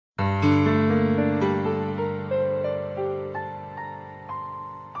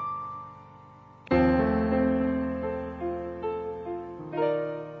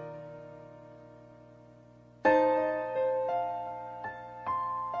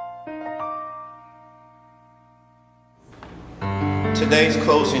Today's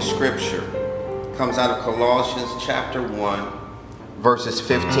closing scripture comes out of Colossians chapter 1, verses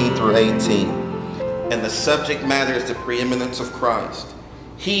 15 through 18. And the subject matter is the preeminence of Christ.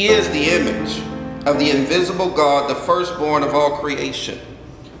 He is the image of the invisible God, the firstborn of all creation.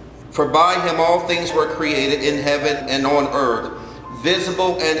 For by him all things were created in heaven and on earth,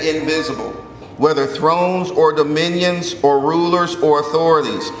 visible and invisible, whether thrones or dominions or rulers or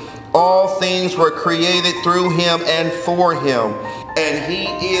authorities. All things were created through him and for him. And he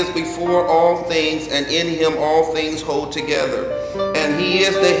is before all things, and in him all things hold together. And he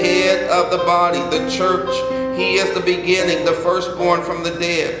is the head of the body, the church. He is the beginning, the firstborn from the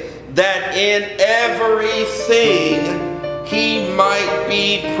dead, that in everything he might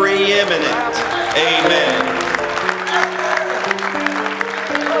be preeminent. Amen.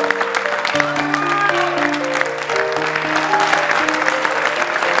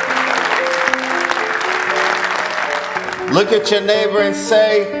 Look at your neighbor and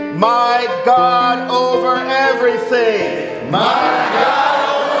say, my God over everything. My God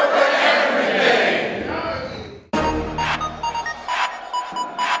over everything.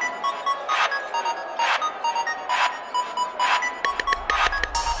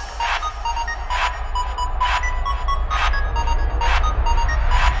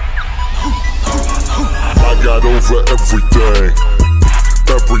 My God over everything.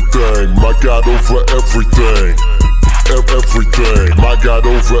 Everything. My God over everything. Everything, my God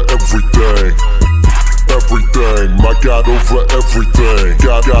over everything. Everything, my God over everything.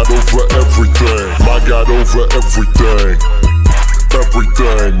 God over everything. My God over everything.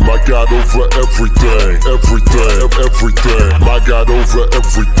 Everything, my God over everything. Everything, my God over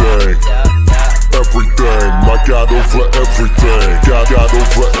everything. Everything, my God over everything. God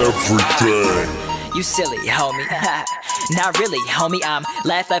over everything. You silly, homie. Not really, homie. I'm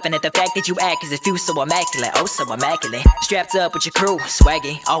laughing at the fact that you act as if you so immaculate. Oh, so immaculate. Strapped up with your crew,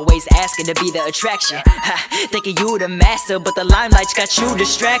 swaggy. Always asking to be the attraction. Thinking you the master, but the limelight's got you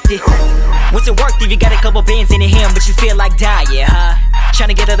distracted. What's it worth if you got a couple bands in him, but you feel like dying, huh? Trying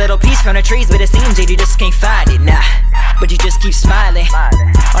to get a little piece from the trees, but it seems that you just can't find it, nah. But you just keep smiling.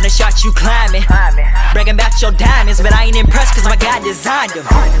 On the shot you climbing. Bragging about your diamonds, but I ain't impressed cause my God designed them.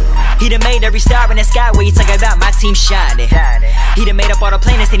 He done made every star in the sky where you talk about my team shining. He done made up all the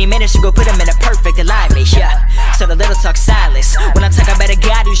planets and he managed to go put them in a perfect alignment, yeah. So the little talk silence when I talk about a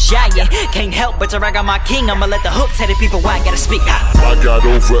God who's giant. Can't help but to rag on my king. I'ma let the hook tell the people why I gotta speak. My God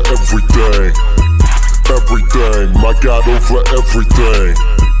over everything. Everything, my God over everything.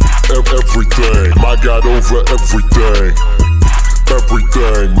 Everything, my God over everything.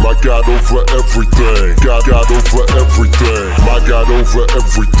 Everything, my God over everything. God over everything. My God over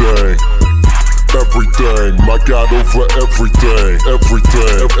everything. Everything, my God over everything.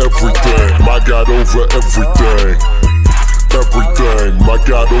 Everything, my God over everything. Everything, my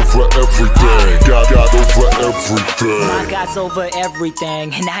God over everything. God over everything. My God's over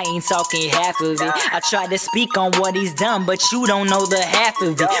everything, and I ain't talking half of it. I tried to speak on what he's done, but you don't know the half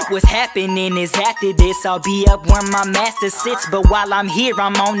of it. What's happening is after this, I'll be up where my master sits. But while I'm here,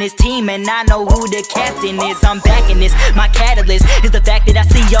 I'm on his team, and I know who the captain is. I'm backing this. My catalyst is the fact that I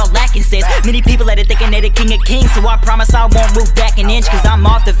see y'all lacking sense. Many people that are thinking they're the king of kings, so I promise I won't move back an inch, cause I'm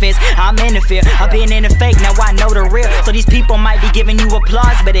off the fence. I'm in the fear. I've been in the fake, now I know the real. So these people might be giving you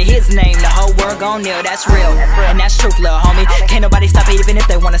applause, but in his name, the whole world gon' kneel. That's real, and that's truth, little homie. Can't nobody stop it even if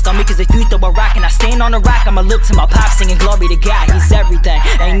they wanna stone me, cause if you throw a rock and I stand on the rock, I'ma look to my pop singing glory to God. He's everything,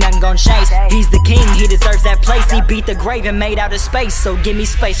 ain't nothing gon' change. He's the king, he deserves that place. He beat the grave and made out of space, so give me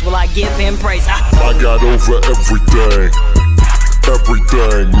space while I give him praise. My God over everything.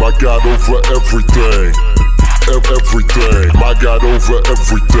 Everything, my God over everything. Everything, my God over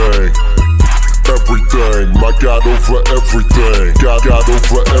everything. Everything, my God over everything. God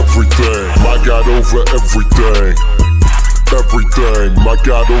over everything. My God over everything. Everything, my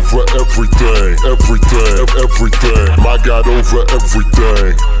God over everything. Everything, my God over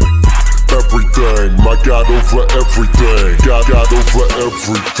everything. Everything, my God over everything. God over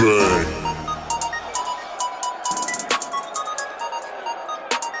everything.